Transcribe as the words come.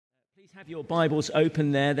Please have your Bibles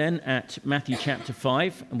open there then at Matthew chapter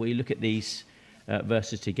 5, and we'll look at these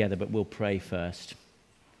verses together, but we'll pray first.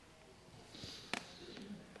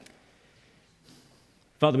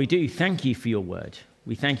 Father, we do thank you for your word.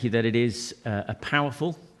 We thank you that it is a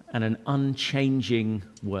powerful and an unchanging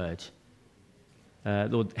word.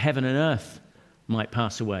 Lord, heaven and earth might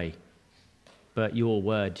pass away, but your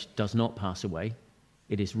word does not pass away.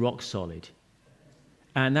 It is rock solid.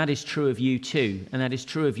 And that is true of you too, and that is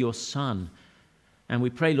true of your Son. And we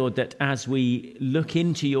pray, Lord, that as we look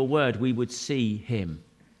into your word, we would see him.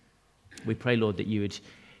 We pray, Lord, that you would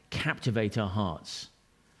captivate our hearts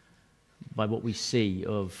by what we see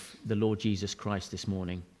of the Lord Jesus Christ this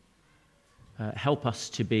morning. Help us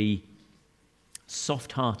to be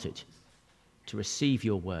soft-hearted, to receive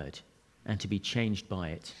your word, and to be changed by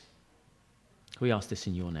it. We ask this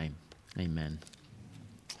in your name. Amen.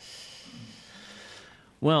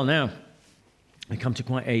 Well, now, we come to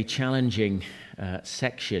quite a challenging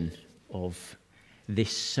section of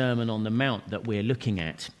this Sermon on the Mount that we're looking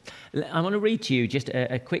at. I want to read to you just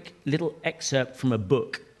a quick little excerpt from a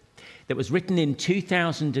book that was written in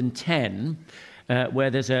 2010,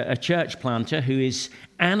 where there's a church planter who is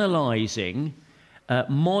analysing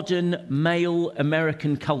modern male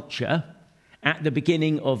American culture at the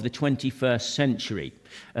beginning of the 21st century,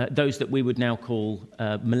 those that we would now call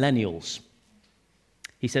millennials.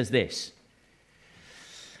 He says this: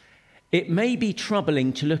 "It may be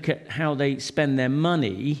troubling to look at how they spend their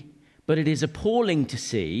money, but it is appalling to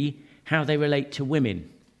see how they relate to women.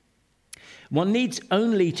 One needs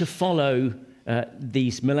only to follow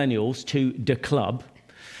these millennials to the club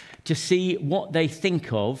to see what they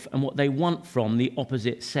think of and what they want from the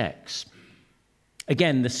opposite sex.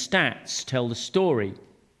 Again, the stats tell the story.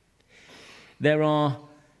 There are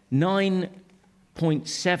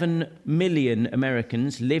 9.7 million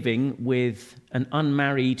Americans living with an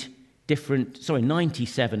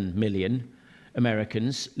 97 million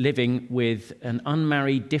Americans living with an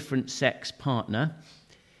unmarried different sex partner,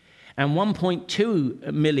 and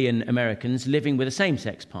 1.2 million Americans living with a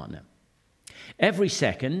same-sex partner. Every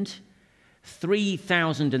second,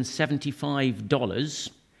 $3,075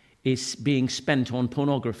 is being spent on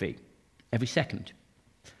pornography. Every second.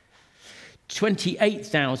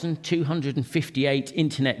 28,258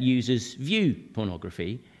 internet users view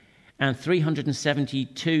pornography, and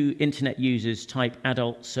 372 internet users type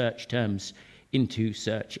adult search terms into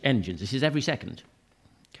search engines. This is every second.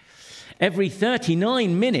 Every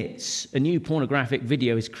 39 minutes, a new pornographic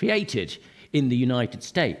video is created in the United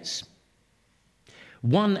States.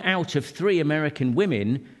 1 out of 3 American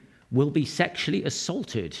women will be sexually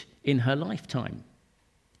assaulted in her lifetime.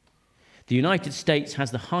 The United States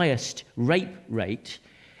has the highest rape rate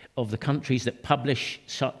of the countries that publish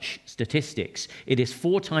such statistics. It is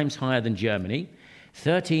 4 times higher than Germany,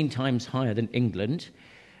 13 times higher than England,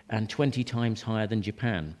 and 20 times higher than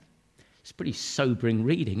Japan. It's pretty sobering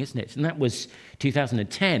reading, isn't it? And that was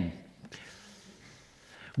 2010.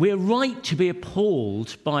 We're right to be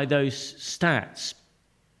appalled by those stats.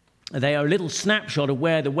 They are a little snapshot of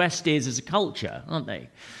where the West is as a culture, aren't they?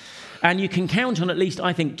 And you can count on at least,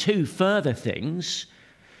 I think, 2 further things.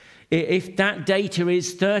 If that data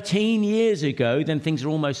is 13 years ago, then things are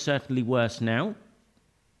almost certainly worse now.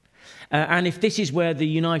 And if this is where the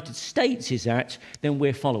United States is at, then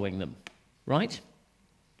we're following them, right?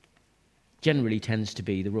 Generally tends to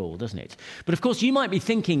be the rule, doesn't it? But of course, you might be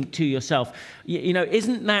thinking to yourself, you know,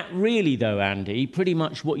 isn't that really, though, Andy, pretty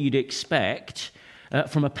much what you'd expect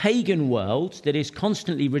from a pagan world that is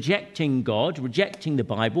constantly rejecting God, rejecting the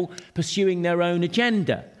Bible, pursuing their own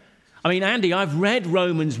agenda? I mean, Andy, I've read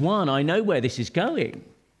Romans 1. I know where this is going.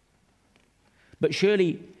 But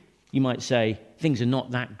surely, you might say, things are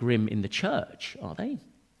not that grim in the church, are they?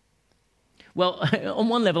 Well, on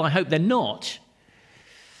one level, I hope they're not.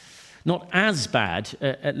 Not as bad,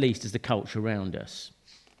 at least, as the culture around us.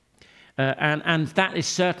 And that is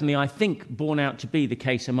certainly, I think, borne out to be the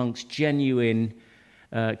case amongst genuine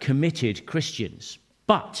committed Christians.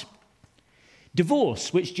 But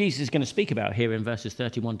divorce, which Jesus is going to speak about here in verses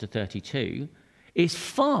 31 to 32, is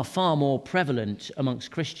far, far more prevalent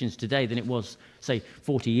amongst Christians today than it was, say,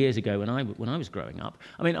 40 years ago when I was growing up.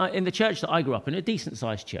 I mean, in the church that I grew up in, a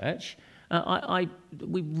decent-sized church,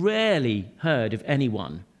 we rarely heard of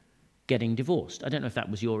anyone getting divorced. I don't know if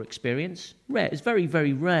that was your experience. Rare. It's very,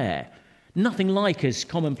 very rare. Nothing like as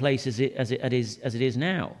commonplace as it is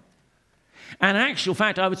now. And in actual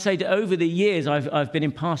fact, I would say that over the years I've been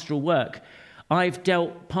in pastoral work, I've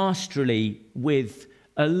dealt pastorally with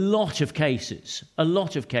a lot of cases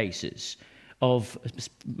of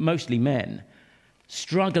mostly men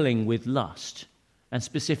struggling with lust and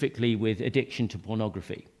specifically with addiction to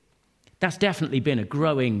pornography. That's definitely been a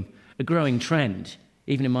growing trend,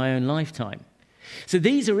 even in my own lifetime. So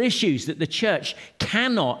these are issues that the church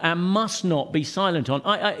cannot and must not be silent on,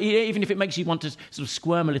 even if it makes you want to sort of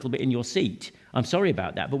squirm a little bit in your seat. I'm sorry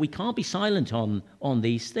about that, but we can't be silent on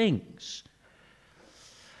these things.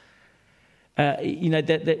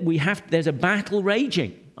 There's a battle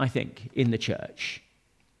raging, I think, in the church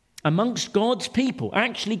amongst God's people,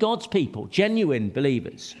 actually God's people, genuine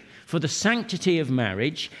believers, for the sanctity of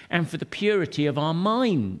marriage and for the purity of our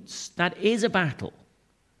minds. That is a battle.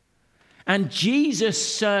 And Jesus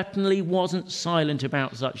certainly wasn't silent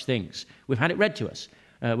about such things. We've had it read to us.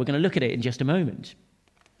 We're going to look at it in just a moment.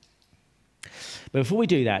 But before we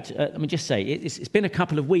do that, let me just say, it's been a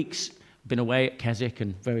couple of weeks, been away at Keswick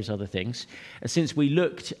and various other things, since we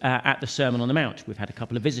looked at the Sermon on the Mount. We've had a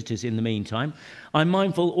couple of visitors in the meantime. I'm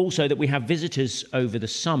mindful also that we have visitors over the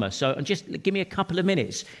summer, so just give me a couple of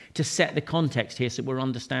minutes to set the context here so we're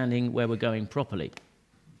understanding where we're going properly.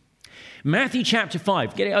 Matthew chapter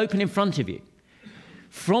 5, get it open in front of you.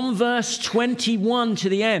 From verse 21 to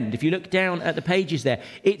the end, if you look down at the pages there,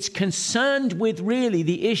 it's concerned with really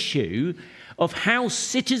the issue of how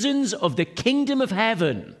citizens of the kingdom of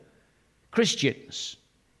heaven, Christians,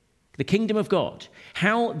 the kingdom of God,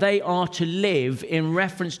 how they are to live in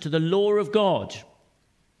reference to the law of God,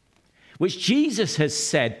 which Jesus has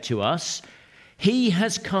said to us, he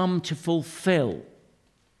has come to fulfill.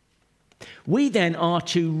 We then are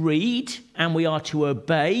to read and we are to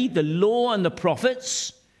obey the law and the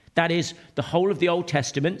prophets, that is, the whole of the Old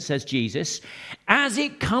Testament, says Jesus, as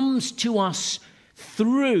it comes to us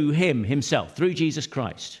through him himself, through Jesus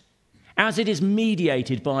Christ, as it is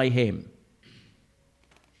mediated by him.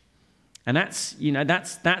 And that's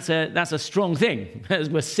a strong thing,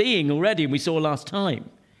 as we're seeing already, and we saw last time.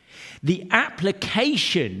 The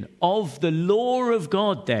application of the law of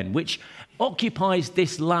God then, which occupies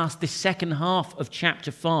this second half of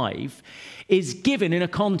chapter 5, is given in a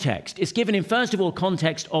context. It's given in, first of all,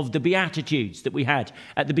 context of the Beatitudes that we had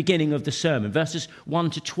at the beginning of the sermon, verses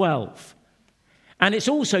 1 to 12. And it's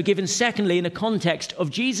also given, secondly, in the context of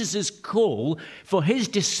Jesus' call for his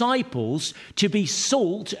disciples to be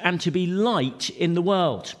salt and to be light in the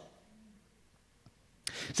world.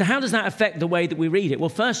 So how does that affect the way that we read it? Well,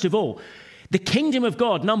 first of all, the kingdom of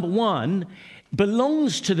God, number one,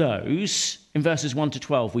 belongs to those, in verses 1 to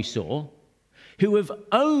 12 we saw, who have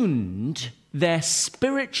owned their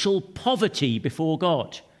spiritual poverty before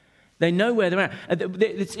God. They know where they're at.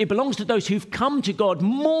 It belongs to those who've come to God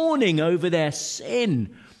mourning over their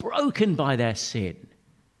sin, broken by their sin.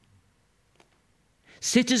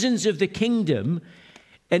 Citizens of the kingdom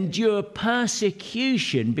endure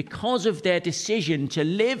persecution because of their decision to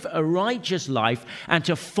live a righteous life and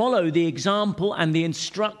to follow the example and the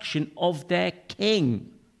instruction of their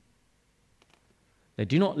king. They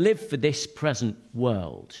do not live for this present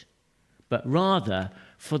world, but rather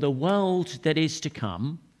for the world that is to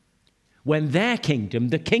come, when their kingdom,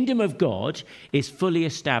 the kingdom of God, is fully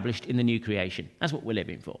established in the new creation. That's what we're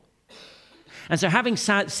living for. And so having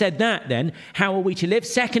said that then, how are we to live?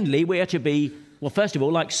 Secondly, we are to be, well, first of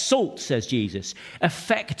all, like salt, says Jesus,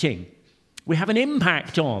 affecting. We have an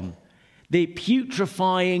impact on the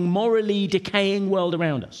putrefying, morally decaying world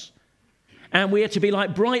around us. And we are to be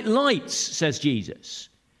like bright lights, says Jesus,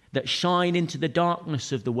 that shine into the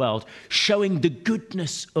darkness of the world, showing the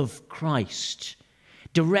goodness of Christ,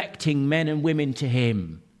 directing men and women to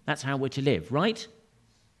him. That's how we're to live, right?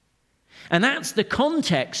 And that's the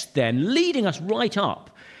context then, leading us right up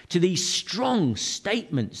to these strong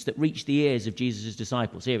statements that reach the ears of Jesus'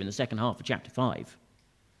 disciples here in the second half of chapter 5.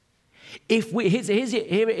 Here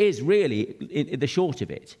it is really, the short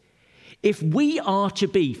of it. If we are to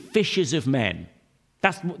be fishers of men,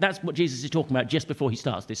 that's what Jesus is talking about just before he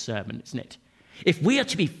starts this sermon, isn't it? If we are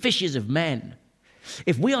to be fishers of men,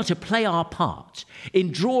 if we are to play our part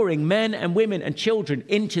in drawing men and women and children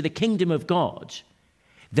into the kingdom of God,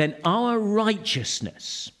 then our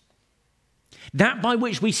righteousness, that by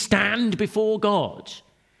which we stand before God,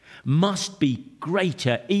 must be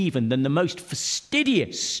greater even than the most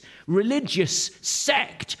fastidious religious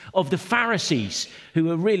sect of the Pharisees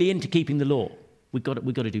who are really into keeping the law. We've got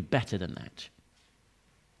to do better than that.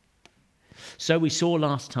 So we saw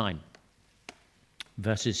last time,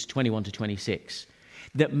 verses 21 to 26,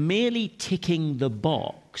 that merely ticking the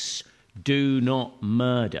box, do not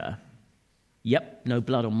murder, yep, no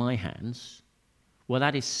blood on my hands, well,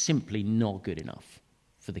 that is simply not good enough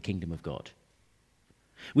for the kingdom of God.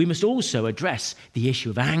 We must also address the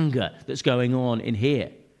issue of anger that's going on in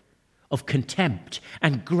here, of contempt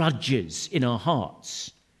and grudges in our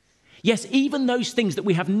hearts. Yes, even those things that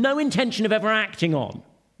we have no intention of ever acting on,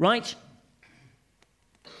 right?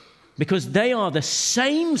 because they are the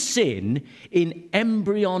same sin in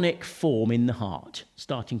embryonic form in the heart,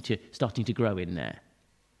 starting to grow in there.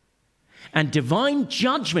 And divine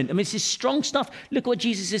judgment, I mean, this is strong stuff. Look what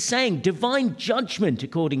Jesus is saying. Divine judgment,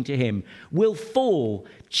 according to him, will fall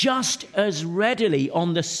just as readily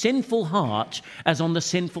on the sinful heart as on the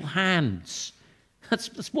sinful hands.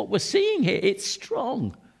 That's what we're seeing here. It's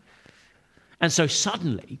strong. And so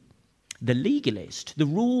suddenly, the legalist, the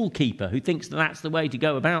rule keeper who thinks that that's the way to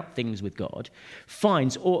go about things with God,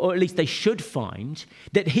 finds, or at least they should find,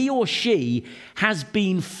 that he or she has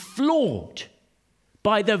been flawed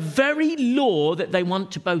by the very law that they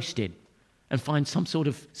want to boast in and find some sort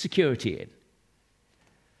of security in.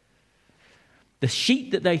 The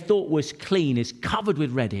sheet that they thought was clean is covered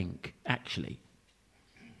with red ink, actually.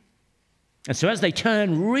 And so as they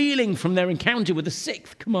turn reeling from their encounter with the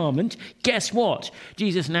sixth commandment, guess what?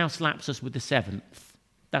 Jesus now slaps us with the seventh.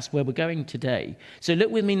 That's where we're going today. So look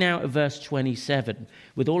with me now at verse 27,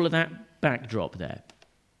 with all of that backdrop there.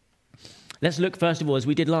 Let's look, first of all, as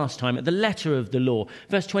we did last time, at the letter of the law.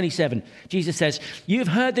 Verse 27, Jesus says, "You've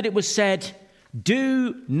heard that it was said,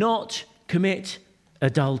 'Do not commit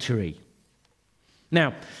adultery.'"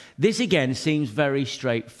 Now, this again seems very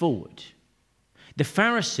straightforward. The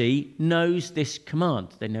Pharisee knows this command.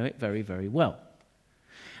 They know it very, very well.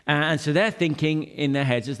 And so they're thinking in their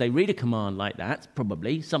heads as they read a command like that,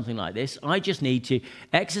 probably something like this: I just need to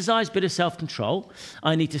exercise a bit of self-control.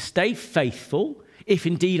 I need to stay faithful, if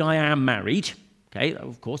indeed I am married. Okay,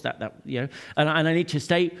 of course, and I need to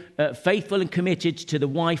stay faithful and committed to the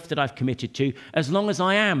wife that I've committed to as long as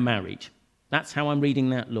I am married. That's how I'm reading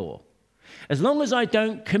that law. As long as I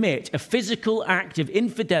don't commit a physical act of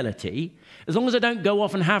infidelity, as long as I don't go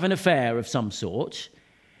off and have an affair of some sort,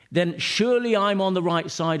 then surely I'm on the right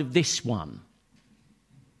side of this one.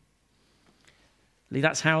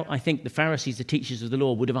 That's how I think the Pharisees, the teachers of the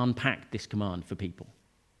law, would have unpacked this command for people.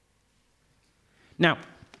 Now,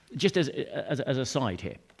 just as a side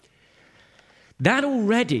here, that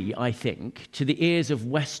already, I think, to the ears of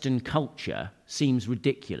Western culture, seems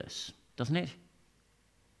ridiculous, doesn't it?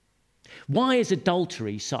 Why is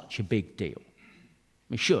adultery such a big deal? I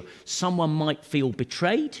mean, sure, someone might feel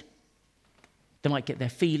betrayed. They might get their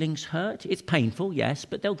feelings hurt. It's painful, yes,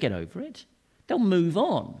 but they'll get over it. They'll move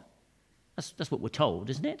on. That's what we're told,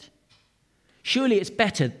 isn't it? Surely it's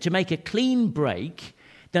better to make a clean break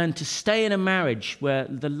than to stay in a marriage where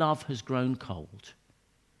the love has grown cold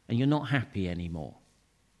and you're not happy anymore.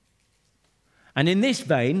 And in this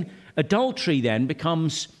vein, adultery then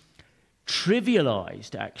becomes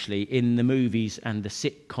trivialized, actually, in the movies and the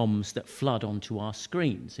sitcoms that flood onto our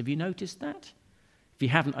screens. Have you noticed that? If you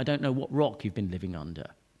haven't, I don't know what rock you've been living under.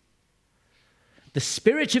 The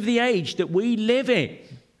spirit of the age that we live in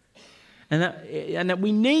and that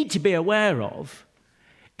we need to be aware of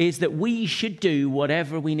is that we should do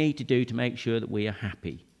whatever we need to do to make sure that we are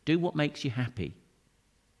happy. Do what makes you happy.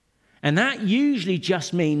 And that usually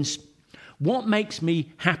just means what makes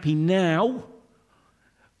me happy now,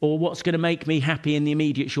 or what's going to make me happy in the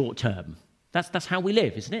immediate short term. That's how we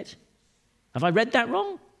live, isn't it? Have I read that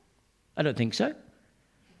wrong? I don't think so.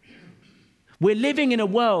 We're living in a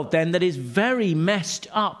world then that is very messed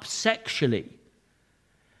up sexually.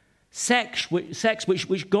 Sex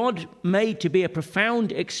which God made to be a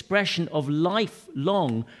profound expression of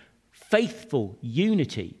lifelong, faithful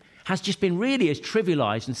unity, has just been really as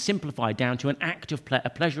trivialized and simplified down to an act of a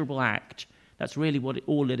pleasurable act. That's really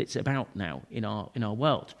all that it's about now in our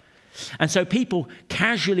world. And so people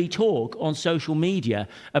casually talk on social media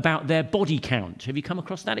about their body count. Have you come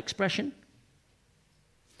across that expression?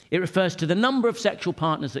 It refers to the number of sexual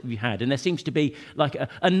partners that you've had, and there seems to be like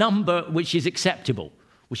a number which is acceptable,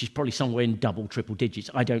 which is probably somewhere in double, triple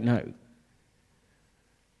digits. I don't know.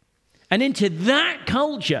 And into that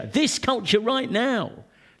culture, this culture right now,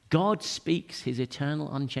 God speaks his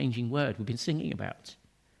eternal, unchanging word we've been singing about.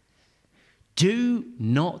 Do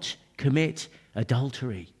not commit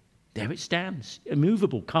adultery. There it stands,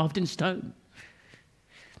 immovable, carved in stone.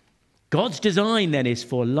 God's design then is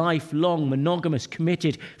for lifelong, monogamous,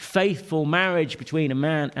 committed, faithful marriage between a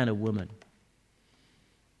man and a woman.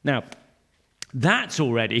 Now, that's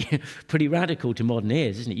already pretty radical to modern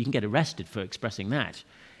ears, isn't it? You can get arrested for expressing that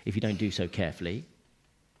if you don't do so carefully.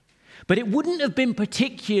 But it wouldn't have been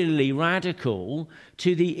particularly radical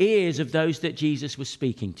to the ears of those that Jesus was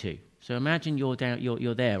speaking to. So imagine you're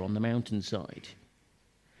there on the mountainside.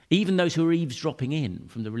 Even those who are eavesdropping in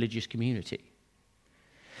from the religious community.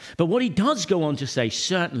 But what he does go on to say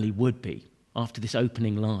certainly would be, after this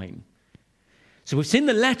opening line. So we've seen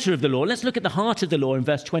the letter of the law. Let's look at the heart of the law in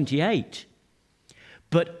verse 28.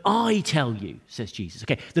 But I tell you, says Jesus,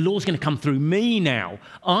 okay, the law's going to come through me now.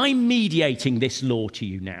 I'm mediating this law to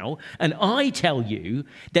you now. And I tell you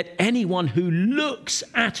that anyone who looks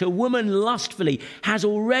at a woman lustfully has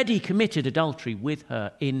already committed adultery with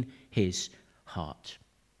her in his heart.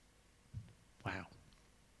 Wow.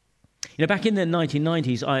 You know, back in the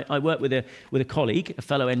 1990s, I worked with a colleague, a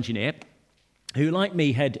fellow engineer, who, like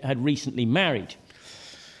me, had recently married.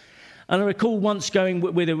 And I recall once going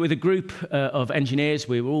with a group of engineers.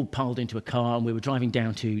 We were all piled into a car and we were driving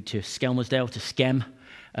down to Skelmersdale, to Skem,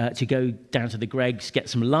 to go down to the Greggs, get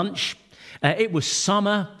some lunch. It was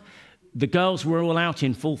summer. The girls were all out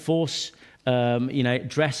in full force,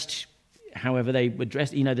 dressed however they were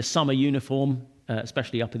dressed, the summer uniform,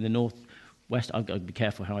 especially up in the northwest. I've got to be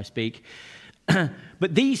careful how I speak.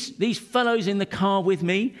 But these fellows in the car with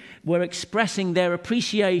me were expressing their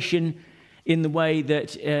appreciation in the way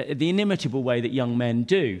that, the inimitable way that young men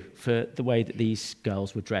do for the way that these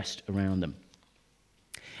girls were dressed around them.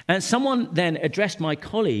 And someone then addressed my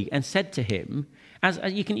colleague and said to him, as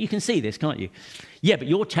you can see this, can't you? Yeah, but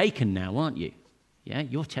you're taken now, aren't you? Yeah,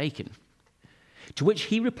 you're taken. To which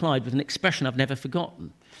he replied with an expression I've never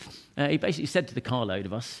forgotten. He basically said to the carload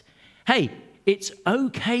of us, hey, it's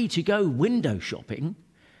okay to go window shopping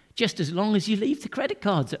just as long as you leave the credit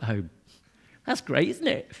cards at home. That's great, isn't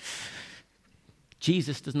it?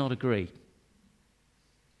 Jesus does not agree.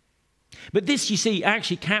 But this, you see,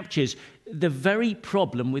 actually captures the very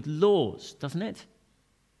problem with laws, doesn't it?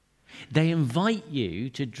 They invite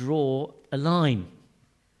you to draw a line,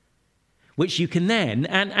 which you can then,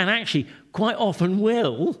 and actually quite often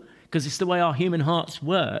will, because it's the way our human hearts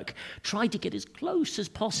work, try to get as close as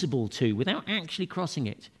possible to without actually crossing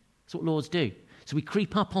it. That's what laws do. So we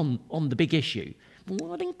creep up on the big issue.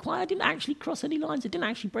 Well, I didn't actually cross any lines. I didn't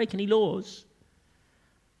actually break any laws.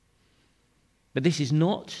 But this is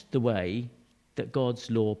not the way that God's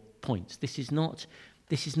law points. This is not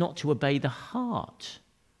to obey the heart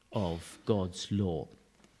of God's law.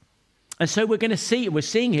 And so we're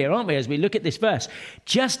seeing here, aren't we, as we look at this verse,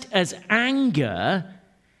 just as anger,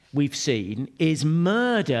 we've seen, is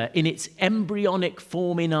murder in its embryonic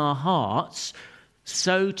form in our hearts,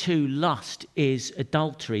 so too lust is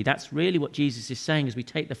adultery. That's really what Jesus is saying as we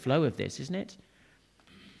take the flow of this, isn't it?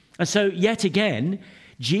 And so, yet again,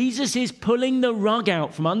 Jesus is pulling the rug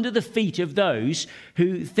out from under the feet of those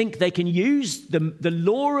who think they can use the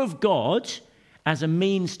law of God as a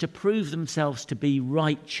means to prove themselves to be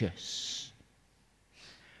righteous.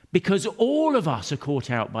 Because all of us are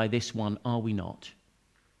caught out by this one, are we not?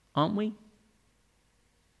 Aren't we?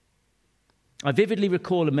 I vividly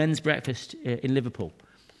recall a men's breakfast in Liverpool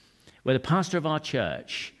where the pastor of our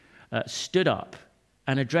church stood up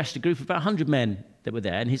and addressed a group of about 100 men that were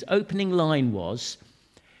there, and his opening line was,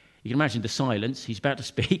 you can imagine the silence, he's about to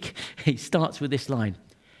speak, he starts with this line,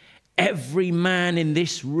 every man in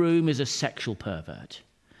this room is a sexual pervert.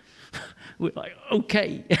 We're like,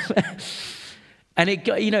 okay. And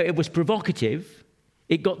it was provocative.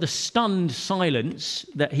 It got the stunned silence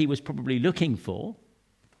that he was probably looking for.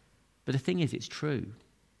 But the thing is, it's true.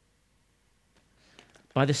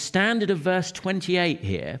 By the standard of verse 28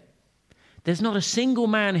 here, there's not a single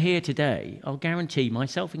man here today, I'll guarantee,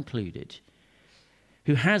 myself included,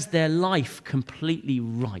 who has their life completely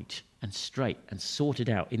right and straight and sorted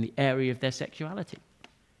out in the area of their sexuality.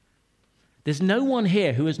 There's no one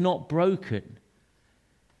here who has not broken,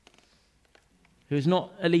 who has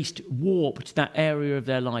not at least warped that area of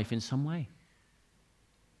their life in some way.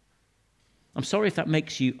 I'm sorry if that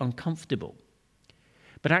makes you uncomfortable.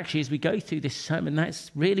 But actually, as we go through this sermon, that's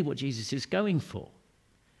really what Jesus is going for.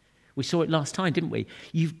 We saw it last time, didn't we?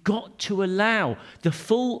 You've got to allow the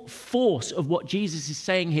full force of what Jesus is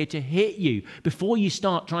saying here to hit you before you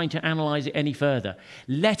start trying to analyze it any further.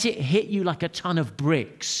 Let it hit you like a ton of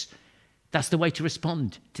bricks. That's the way to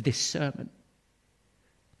respond to this sermon.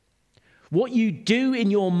 What you do in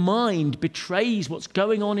your mind betrays what's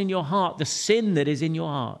going on in your heart, the sin that is in your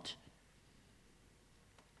heart.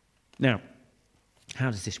 Now, how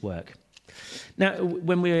does this work? Now,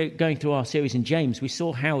 when we were going through our series in James, we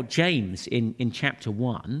saw how James in chapter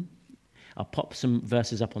 1, I'll pop some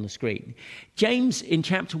verses up on the screen. James in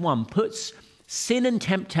chapter 1 puts sin and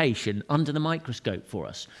temptation under the microscope for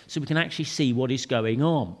us so we can actually see what is going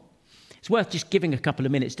on. It's worth just giving a couple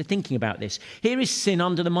of minutes to thinking about this. Here is sin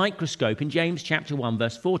under the microscope in James chapter 1,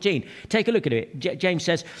 verse 14. Take a look at it. James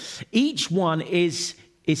says, each one is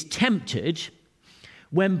tempted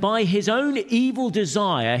when by his own evil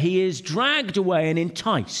desire he is dragged away and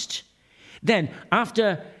enticed. Then,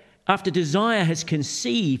 after desire has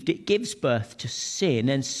conceived, it gives birth to sin,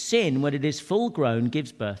 and sin, when it is full grown,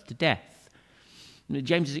 gives birth to death.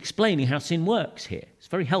 James is explaining how sin works here. It's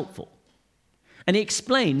very helpful. And he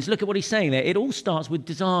explains, look at what he's saying there, it all starts with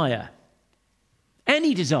desire.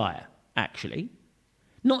 Any desire, actually.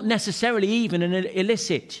 Not necessarily even an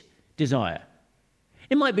illicit desire.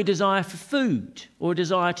 It might be a desire for food, or a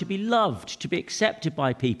desire to be loved, to be accepted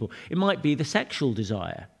by people. It might be the sexual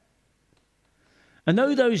desire. And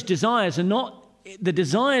though those desires are not, the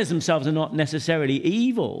desires themselves are not necessarily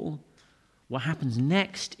evil, what happens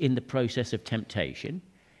next in the process of temptation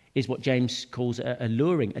is what James calls a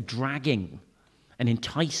luring, a dragging, an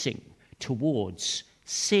enticing towards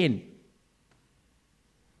sin.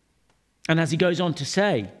 And as he goes on to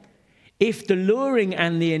say, if the luring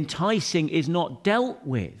and the enticing is not dealt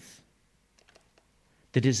with,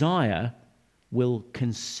 the desire will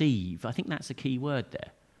conceive. I think that's a key word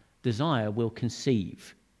there. Desire will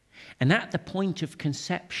conceive. And at the point of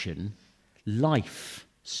conception, life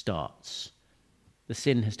starts. The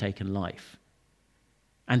sin has taken life.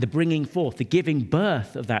 And the bringing forth, the giving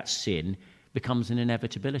birth of that sin becomes an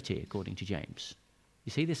inevitability, according to James.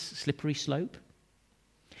 You see this slippery slope?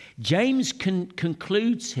 James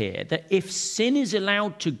concludes here that if sin is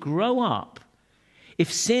allowed to grow up, if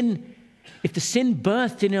the sin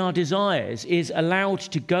birthed in our desires is allowed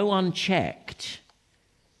to go unchecked,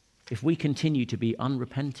 if we continue to be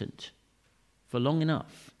unrepentant for long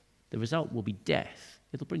enough, the result will be death.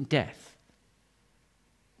 It'll bring death.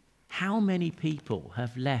 How many people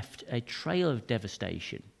have left a trail of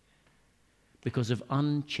devastation because of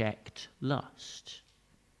unchecked lust,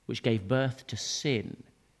 which gave birth to sin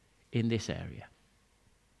in this area?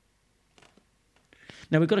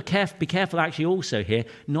 Now, we've got to be careful actually also here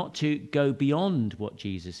not to go beyond what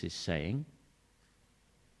Jesus is saying.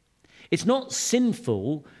 It's not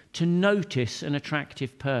sinful to notice an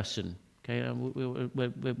attractive person. Okay,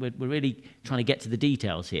 we're really trying to get to the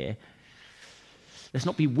details here. Let's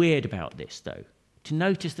not be weird about this, though. To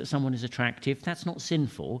notice that someone is attractive, that's not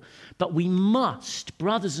sinful. But we must,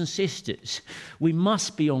 brothers and sisters, we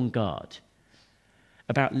must be on guard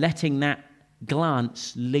about letting that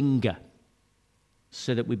glance linger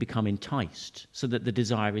so that we become enticed, so that the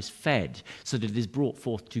desire is fed, so that it is brought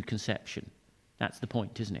forth to conception. That's the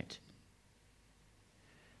point, isn't it?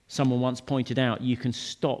 Someone once pointed out, you can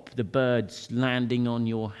stop the birds landing on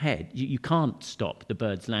your head. You can't stop the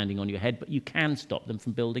birds landing on your head, but you can stop them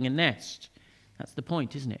from building a nest. That's the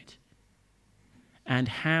point, isn't it? And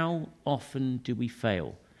how often do we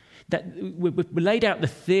fail? We laid out the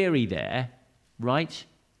theory there, right?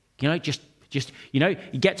 Just you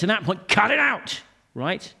get to that point, cut it out,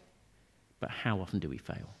 right? But how often do we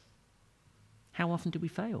fail? How often do we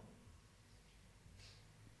fail?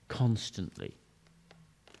 Constantly.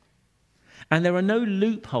 And there are no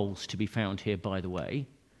loopholes to be found here, by the way.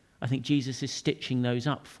 I think Jesus is stitching those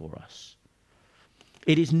up for us.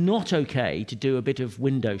 It is not okay to do a bit of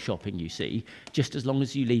window shopping, you see, just as long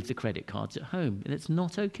as you leave the credit cards at home. That's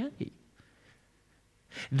not okay.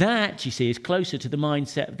 That, you see, is closer to the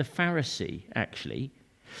mindset of the Pharisee, actually.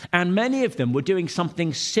 And many of them were doing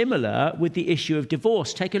something similar with the issue of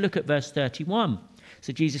divorce. Take a look at verse 31.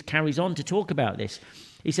 So Jesus carries on to talk about this.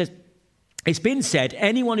 He says, it's been said,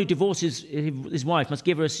 anyone who divorces his wife must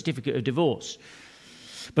give her a certificate of divorce.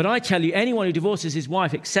 But I tell you, anyone who divorces his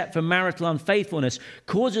wife except for marital unfaithfulness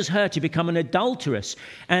causes her to become an adulteress.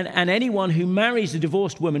 And anyone who marries a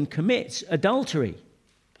divorced woman commits adultery.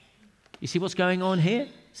 You see what's going on here?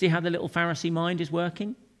 See how the little Pharisee mind is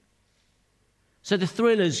working? So the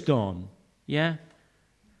thriller's gone, yeah?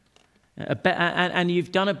 And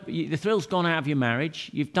you've done the thrill's gone out of your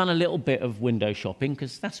marriage. You've done a little bit of window shopping,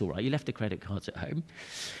 because that's all right. You left the credit cards at home.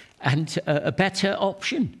 And a better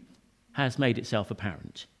option has made itself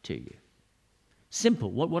apparent to you.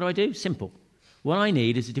 Simple. What do I do? Simple. What I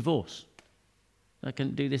need is a divorce. I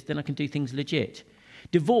can do this, then I can do things legit.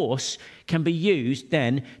 Divorce can be used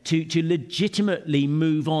then to legitimately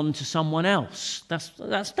move on to someone else. That's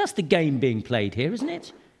the game being played here, isn't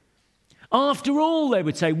it? After all, they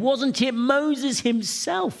would say, wasn't it Moses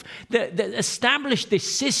himself that established this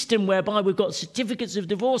system whereby we've got certificates of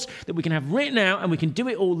divorce that we can have written out and we can do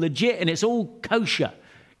it all legit and it's all kosher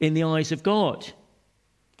in the eyes of God?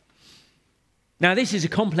 Now, this is a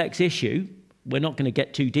complex issue. We're not going to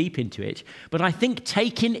get too deep into it. But I think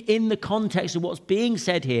taken in the context of what's being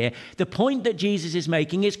said here, the point that Jesus is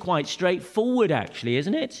making is quite straightforward, actually,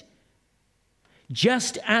 isn't it?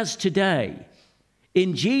 Just as today,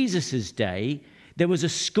 in Jesus' day, there was a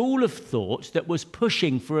school of thought that was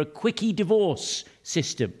pushing for a quickie divorce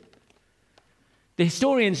system. The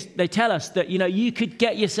historians, they tell us that, you could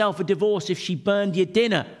get yourself a divorce if she burned your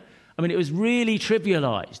dinner. I mean, it was really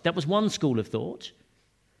trivialized. That was one school of thought.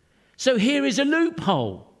 So here is a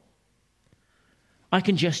loophole. I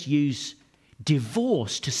can just use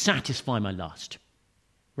divorce to satisfy my lust,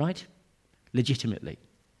 right? Legitimately.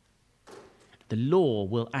 The law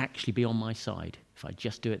will actually be on my side if I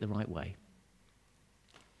just do it the right way.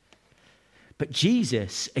 But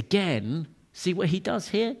Jesus, again, see what he does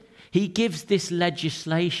here? He gives this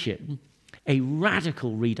legislation a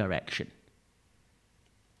radical redirection.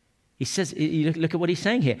 He says, look at what he's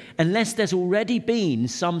saying here. Unless there's already been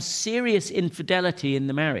some serious infidelity in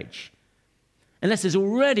the marriage, unless there's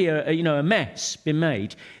already a mess been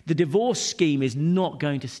made, the divorce scheme is not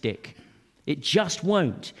going to stick. It just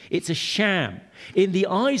won't. It's a sham. In the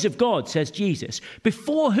eyes of God, says Jesus,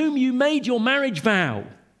 before whom you made your marriage vow,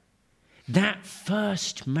 that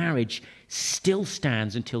first marriage still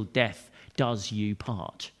stands until death does you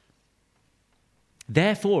part.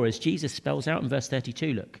 Therefore, as Jesus spells out in verse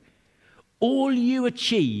 32, look, all you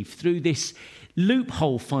achieve through this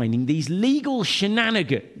loophole finding, these legal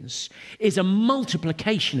shenanigans, is a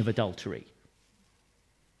multiplication of adultery.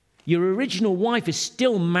 Your original wife is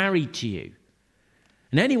still married to you.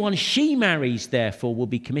 And anyone she marries, therefore, will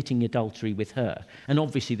be committing adultery with her. And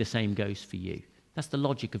obviously the same goes for you. That's the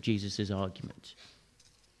logic of Jesus' argument.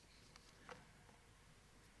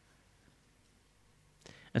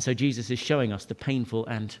 And so Jesus is showing us the painful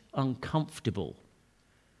and uncomfortable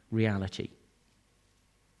reality.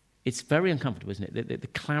 It's very uncomfortable, isn't it? The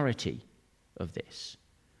clarity of this,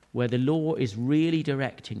 where the law is really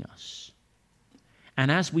directing us.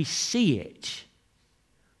 And as we see it,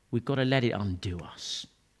 we've got to let it undo us.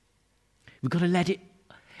 We've got to let it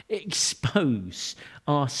expose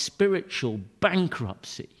our spiritual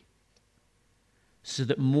bankruptcy so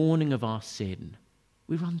that mourning of our sin,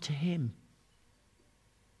 we run to him.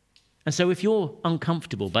 And so if you're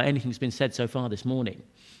uncomfortable by anything that's been said so far this morning,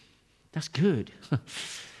 that's good.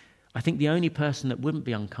 I think the only person that wouldn't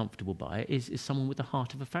be uncomfortable by it is someone with the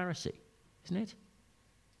heart of a Pharisee, isn't it?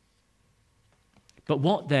 But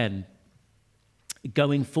what then,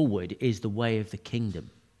 going forward, is the way of the kingdom?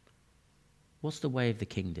 What's the way of the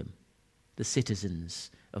kingdom? The citizens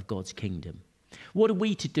of God's kingdom. What are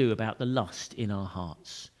we to do about the lust in our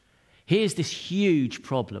hearts? Here's this huge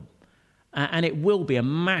problem, and it will be a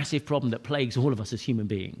massive problem that plagues all of us as human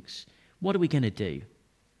beings. What are we going to do?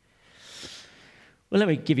 Well, let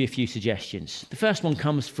me give you a few suggestions. The first one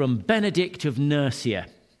comes from Benedict of Nursia.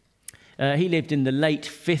 He lived in the late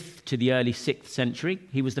 5th to the early 6th century.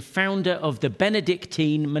 He was the founder of the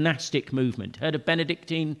Benedictine monastic movement. Heard of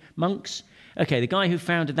Benedictine monks? Okay, the guy who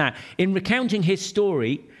founded that. In recounting his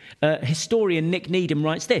story, historian Nick Needham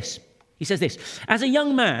writes this. He says this: as a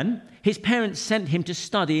young man, his parents sent him to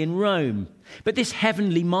study in Rome. But this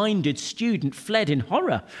heavenly-minded student fled in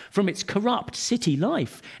horror from its corrupt city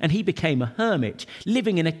life, and he became a hermit,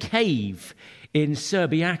 living in a cave in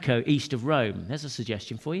Subiaco, east of Rome. There's a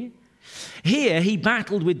suggestion for you. Here he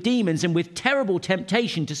battled with demons and with terrible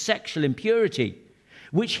temptation to sexual impurity,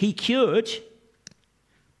 which he cured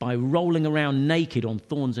by rolling around naked on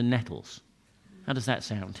thorns and nettles. How does that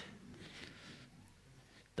sound?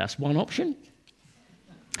 That's one option.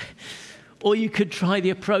 Or you could try the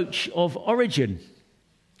approach of Origen.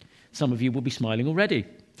 Some of you will be smiling already.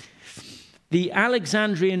 The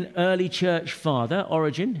Alexandrian early church father,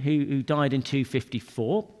 Origen, who died in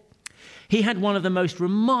 254, he had one of the most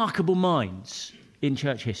remarkable minds in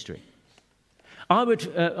church history. I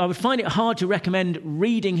would find it hard to recommend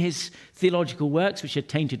reading his theological works, which are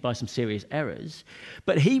tainted by some serious errors,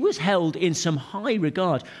 but he was held in some high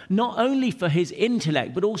regard, not only for his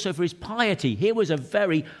intellect, but also for his piety. He was a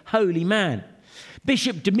very holy man.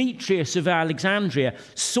 Bishop Demetrius of Alexandria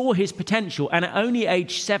saw his potential, and at only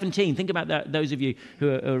age 17, think about that, those of you who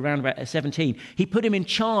are around about 17, he put him in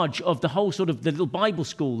charge of the whole sort of the little Bible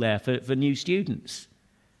school there for new students.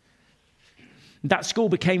 That school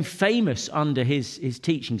became famous under his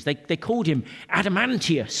teachings. They called him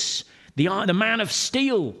Adamantius, the man of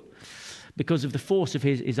steel, because of the force of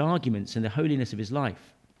his arguments and the holiness of his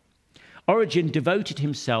life. Origen devoted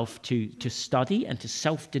himself to study and to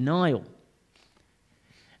self-denial.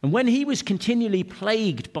 And when he was continually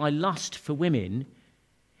plagued by lust for women,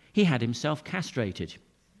 he had himself castrated.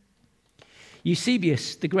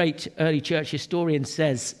 Eusebius, the great early church historian,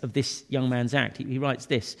 says of this young man's act, he writes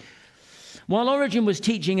this: while Origen was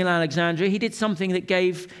teaching in Alexandria, he did something that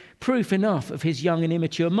gave proof enough of his young and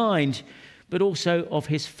immature mind, but also of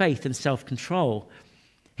his faith and self-control.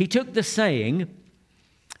 He took the saying,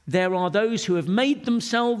 "There are those who have made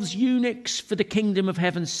themselves eunuchs for the kingdom of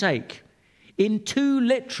heaven's sake," in too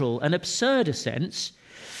literal and absurd a sense,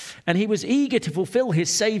 and he was eager to fulfill his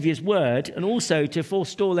Saviour's word and also to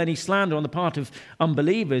forestall any slander on the part of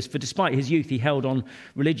unbelievers, for despite his youth he held on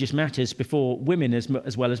religious matters before women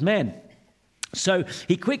as well as men. So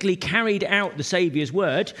he quickly carried out the Saviour's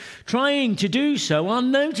word, trying to do so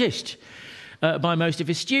unnoticed by most of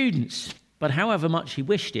his students. But however much he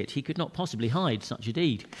wished it, he could not possibly hide such a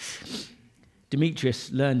deed.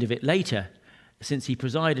 Demetrius learned of it later, since he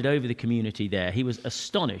presided over the community there. He was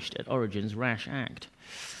astonished at Origen's rash act.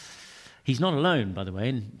 He's not alone, by the way,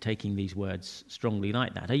 in taking these words strongly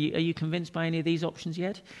like that. Are you convinced by any of these options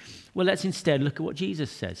yet? Well, let's instead look at what Jesus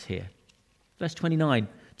says here. Verse 29,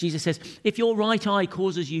 Jesus says, if your right eye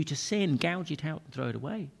causes you to sin, gouge it out and throw it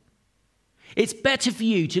away. It's better for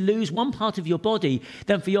you to lose one part of your body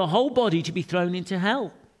than for your whole body to be thrown into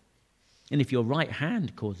hell. And if your right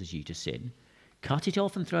hand causes you to sin, cut it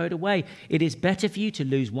off and throw it away. It is better for you to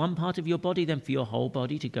lose one part of your body than for your whole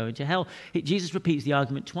body to go into hell. Jesus repeats the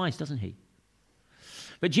argument twice, doesn't he?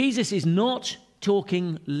 But Jesus is not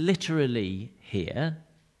talking literally here.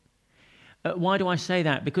 Why do I say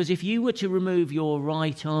that? Because if you were to remove your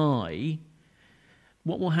right eye,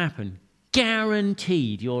 what will happen?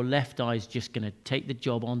 Guaranteed your left eye is just going to take the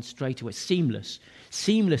job on straight away.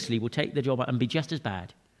 Seamlessly will take the job on and be just as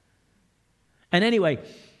bad. And anyway,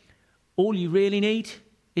 all you really need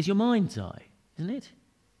is your mind's eye, isn't it?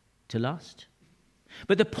 To lust.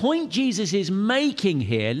 But the point Jesus is making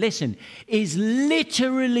here, listen, is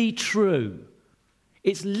literally true.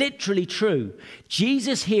 It's literally true.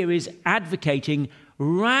 Jesus here is advocating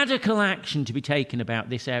radical action to be taken about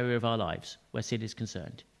this area of our lives where sin is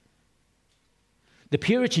concerned. The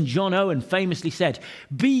Puritan John Owen famously said,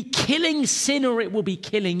 be killing sin or it will be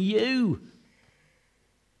killing you.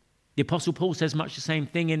 The Apostle Paul says much the same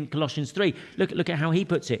thing in Colossians 3. Look at how he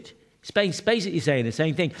puts it. He's basically saying the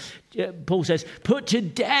same thing. Paul says, put to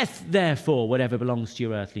death, therefore, whatever belongs to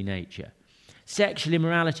your earthly nature. Sexual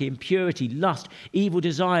immorality, impurity, lust, evil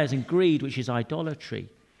desires, and greed, which is idolatry.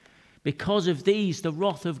 Because of these, the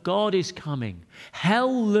wrath of God is coming.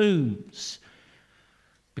 Hell looms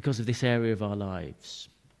because of this area of our lives.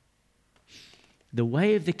 The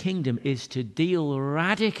way of the kingdom is to deal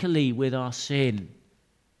radically with our sin.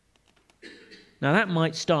 Now, that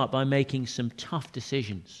might start by making some tough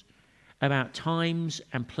decisions about times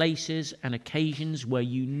and places and occasions where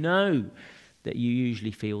you know that you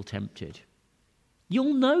usually feel tempted.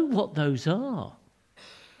 You'll know what those are.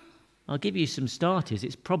 I'll give you some starters.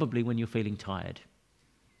 It's probably when you're feeling tired.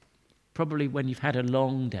 Probably when you've had a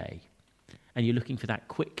long day and you're looking for that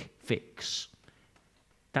quick fix.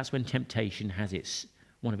 That's when temptation has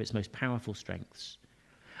one of its most powerful strengths.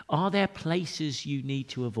 Are there places you need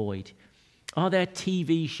to avoid? Are there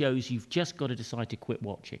TV shows you've just got to decide to quit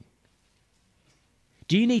watching?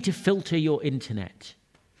 Do you need to filter your internet?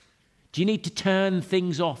 Do you need to turn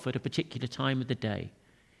things off at a particular time of the day?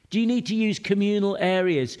 Do you need to use communal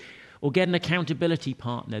areas or get an accountability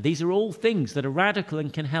partner? These are all things that are radical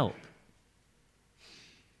and can help.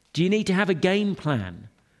 Do you need to have a game plan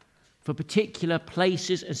for particular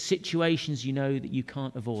places and situations you know that you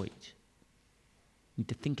can't avoid? You need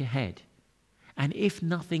to think ahead. And if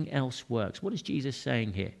nothing else works, what is Jesus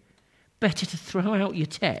saying here? Better to throw out your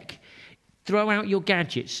tech. Throw out your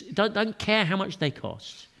gadgets. Don't care how much they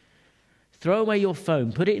cost. Throw away your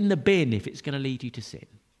phone. Put it in the bin if it's going to lead you to sin.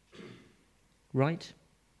 Right?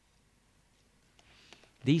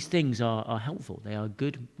 These things are helpful. They are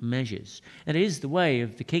good measures. And it is the way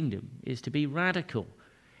of the kingdom, is to be radical.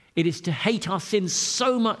 It is to hate our sins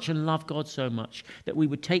so much and love God so much that we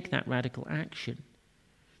would take that radical action.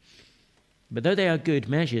 But though they are good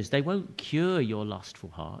measures, they won't cure your lustful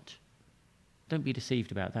heart. Don't be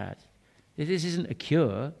deceived about that. This isn't a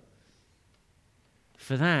cure.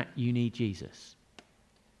 For that, you need Jesus.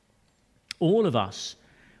 All of us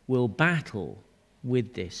will battle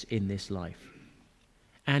with this in this life.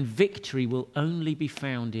 And victory will only be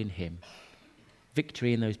found in him.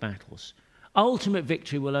 Victory in those battles. Ultimate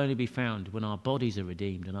victory will only be found when our bodies are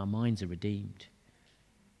redeemed and our minds are redeemed.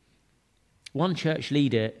 One church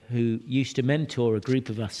leader who used to mentor a group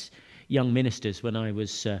of us young ministers when I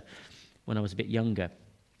was a bit younger,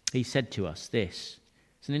 he said to us this.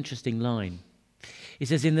 It's an interesting line. He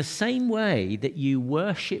says, in the same way that you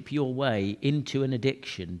worship your way into an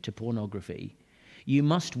addiction to pornography, you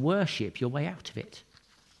must worship your way out of it.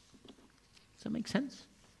 Does that make sense?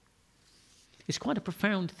 It's quite a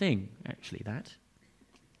profound thing, actually, that.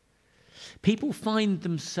 People find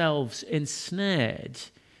themselves ensnared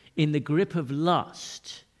in the grip of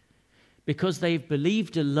lust because they've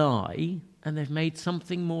believed a lie and they've made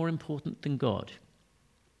something more important than God.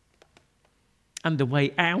 And the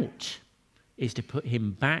way out is to put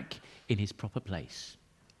him back in his proper place.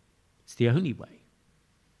 It's the only way.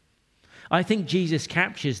 I think Jesus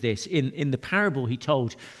captures this in the parable he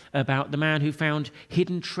told about the man who found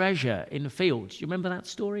hidden treasure in a field. Do you remember that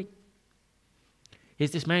story? Here's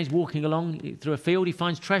this man, he's walking along through a field, he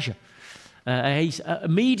finds treasure. He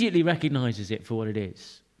immediately recognizes it for what it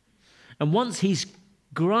is. And once he's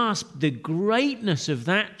grasped the greatness of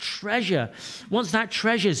that treasure, once that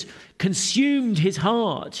treasure's consumed his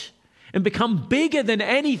heart and become bigger than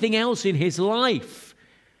anything else in his life,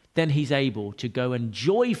 then he's able to go and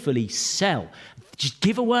joyfully sell, just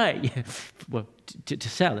give away, well, to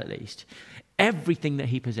sell at least, everything that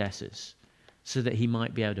he possesses so that he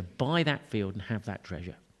might be able to buy that field and have that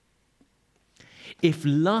treasure. If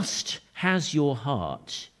lust has your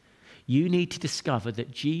heart, you need to discover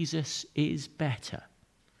that Jesus is better,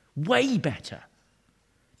 way better,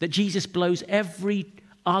 that Jesus blows every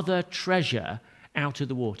other treasure out of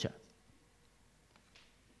the water.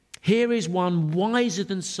 Here is one wiser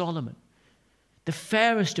than Solomon, the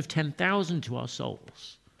fairest of 10,000 to our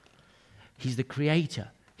souls. He's the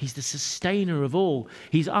creator. He's the sustainer of all.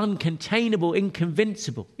 He's uncontainable,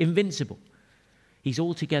 invincible. He's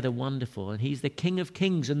altogether wonderful, and he's the King of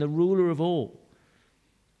kings and the ruler of all.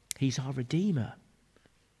 He's our Redeemer.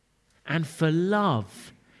 And for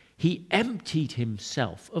love, he emptied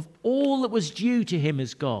himself of all that was due to him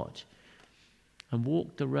as God and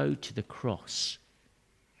walked the road to the cross,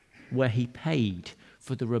 where he paid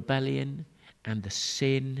for the rebellion and the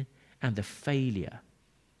sin and the failure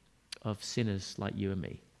of sinners like you and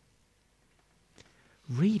me.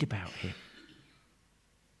 Read about him.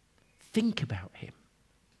 Think about him.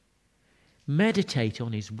 Meditate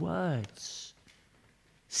on his words.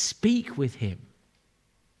 Speak with him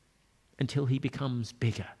until he becomes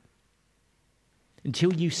bigger.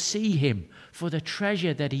 Until you see him for the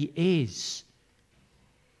treasure that he is.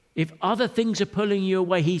 If other things are pulling you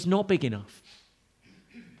away, he's not big enough.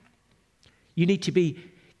 You need to be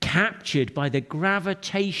captured by the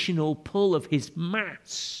gravitational pull of his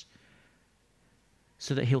mass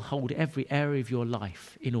so that he'll hold every area of your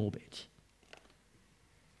life in orbit.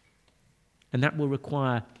 And that will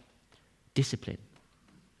require discipline,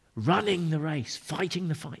 running the race, fighting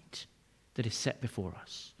the fight that is set before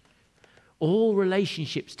us. All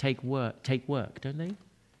relationships take work, don't they?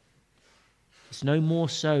 It's no more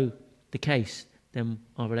so the case than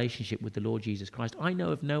our relationship with the Lord Jesus Christ. I know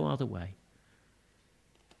of no other way.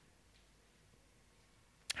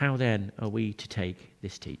 How then are we to take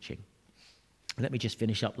this teaching? Let me just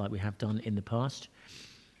finish up like we have done in the past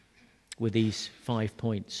with these 5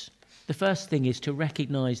 points. The first thing is to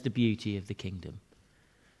recognize the beauty of the kingdom.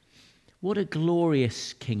 What a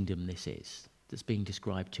glorious kingdom this is that's being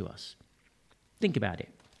described to us. Think about it.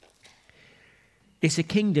 It's a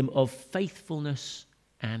kingdom of faithfulness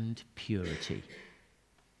and purity.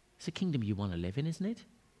 It's a kingdom you want to live in, isn't it?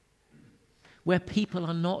 Where people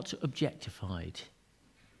are not objectified.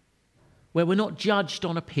 Where we're not judged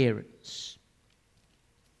on appearance.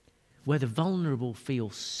 Where the vulnerable feel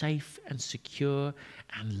safe and secure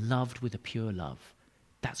and loved with a pure love.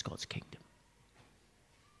 That's God's kingdom.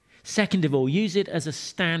 Second of all, use it as a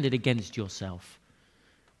standard against yourself.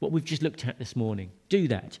 What we've just looked at this morning. Do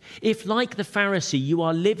that. If, like the Pharisee, you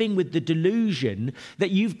are living with the delusion that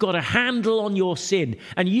you've got a handle on your sin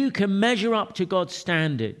and you can measure up to God's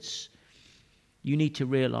standards, you need to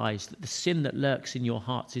realize that the sin that lurks in your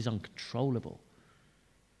hearts is uncontrollable.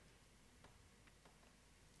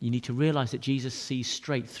 You need to realize that Jesus sees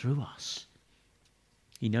straight through us.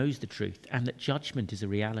 He knows the truth and that judgment is a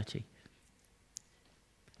reality.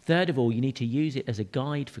 Third of all, you need to use it as a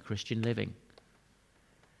guide for Christian living.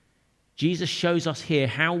 Jesus shows us here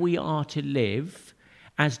how we are to live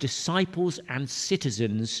as disciples and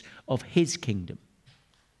citizens of his kingdom.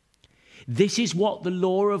 This is what the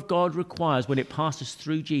law of God requires when it passes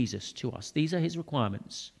through Jesus to us. These are his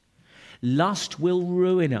requirements. Lust will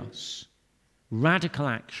ruin us. Radical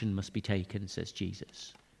action must be taken, says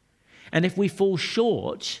Jesus. And if we fall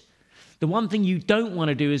short, the one thing you don't want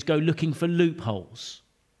to do is go looking for loopholes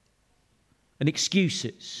and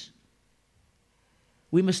excuses.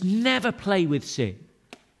 We must never play with sin.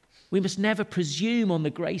 We must never presume on the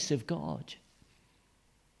grace of God.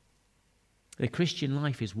 The Christian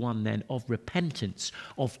life is one then of repentance,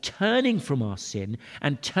 of turning from our sin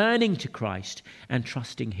and turning to Christ and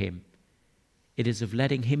trusting him. It is of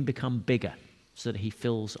letting him become bigger so that he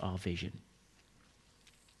fills our vision.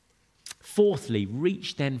 Fourthly,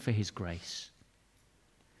 reach then for his grace.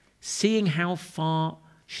 Seeing how far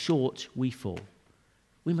short we fall,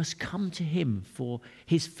 we must come to him for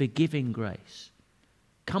his forgiving grace.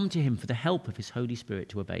 Come to him for the help of his Holy Spirit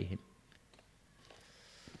to obey him.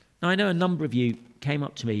 Now, I know a number of you came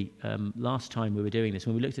up to me last time we were doing this,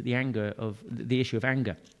 when we looked at the issue of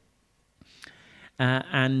anger.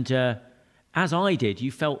 As I did,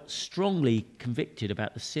 you felt strongly convicted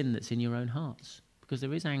about the sin that's in your own hearts because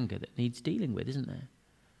there is anger that needs dealing with, isn't there?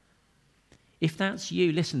 If that's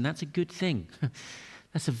you, listen, that's a good thing.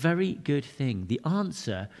 That's a very good thing. The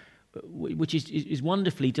answer, which is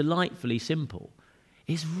wonderfully, delightfully simple,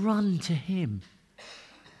 is run to him.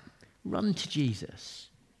 Run to Jesus.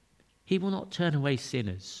 He will not turn away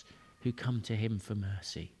sinners who come to him for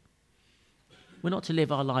mercy. We're not to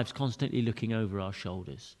live our lives constantly looking over our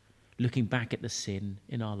shoulders, looking back at the sin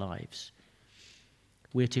in our lives.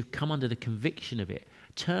 We're to come under the conviction of it,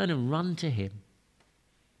 turn and run to him.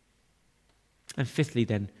 And fifthly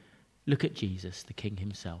then, look at Jesus, the King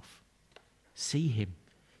himself. See him.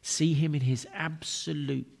 See him in his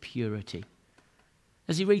absolute purity.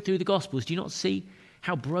 As you read through the Gospels, do you not see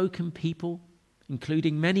how broken people,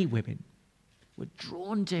 including many women, were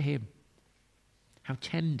drawn to him? How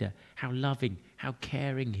tender, how loving, how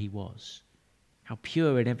caring he was. How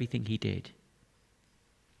pure in everything he did.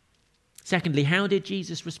 Secondly, how did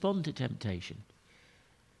Jesus respond to temptation?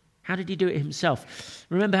 How did he do it himself?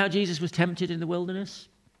 Remember how Jesus was tempted in the wilderness?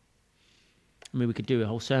 I mean, we could do a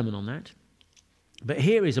whole sermon on that. But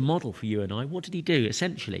here is a model for you and I. What did he do?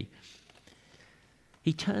 Essentially,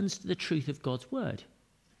 he turns to the truth of God's word.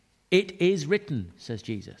 It is written, says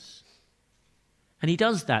Jesus. And he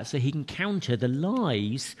does that so he can counter the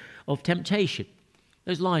lies of temptation.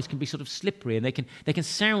 Those lies can be sort of slippery and they can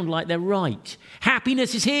sound like they're right.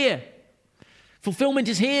 Happiness is here. Fulfillment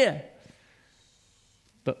is here.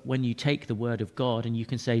 But when you take the word of God and you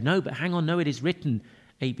can say, no, but hang on, no, it is written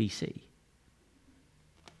ABC.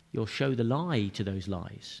 You'll show the lie to those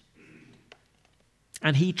lies.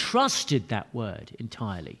 And he trusted that word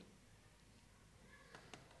entirely.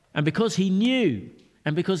 And because he knew,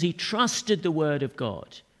 and because he trusted the word of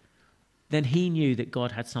God, then he knew that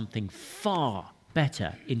God had something far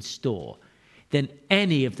better in store than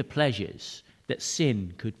any of the pleasures that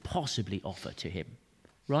sin could possibly offer to him.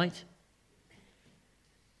 Right?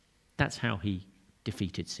 That's how he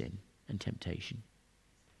defeated sin and temptation.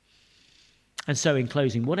 And so in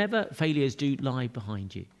closing, whatever failures do lie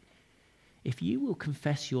behind you, if you will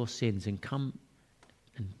confess your sins and come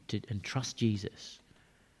and trust Jesus,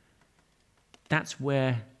 that's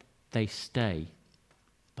where they stay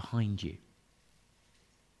behind you.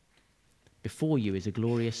 Before you is a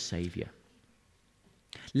glorious Saviour.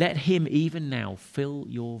 Let him even now fill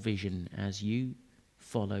your vision as you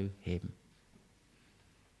follow him.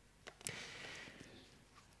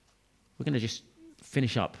 We're going to just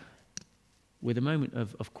finish up with a moment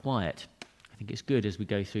of quiet. I think it's good as we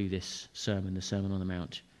go through this sermon, the Sermon on the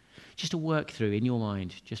Mount, just to work through in your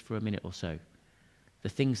mind, just for a minute or so, the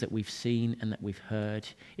things that we've seen and that we've heard.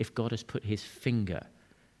 If God has put his finger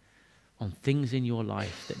on things in your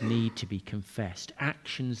life that need to be confessed,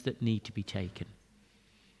 actions that need to be taken,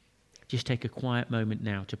 just take a quiet moment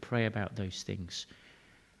now to pray about those things,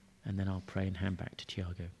 and then I'll pray and hand back to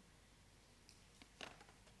Tiago.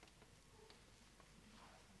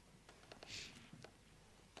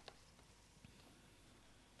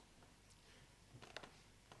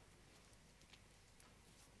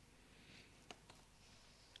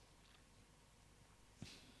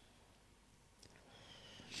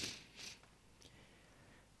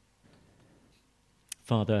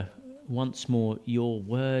 Father, once more, your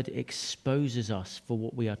word exposes us for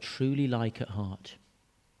what we are truly like at heart.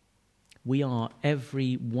 We are,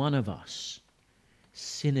 every one of us,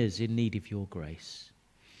 sinners in need of your grace.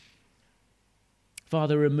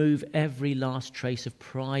 Father, remove every last trace of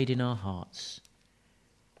pride in our hearts,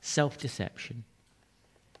 self-deception,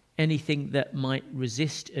 anything that might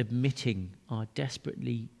resist admitting our desperate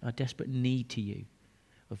need to you,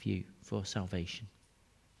 of you for salvation.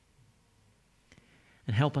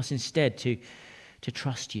 And help us instead to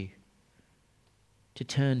trust you, to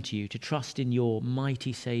turn to you, to trust in your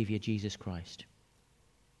mighty Saviour, Jesus Christ,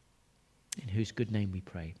 in whose good name we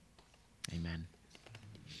pray. Amen.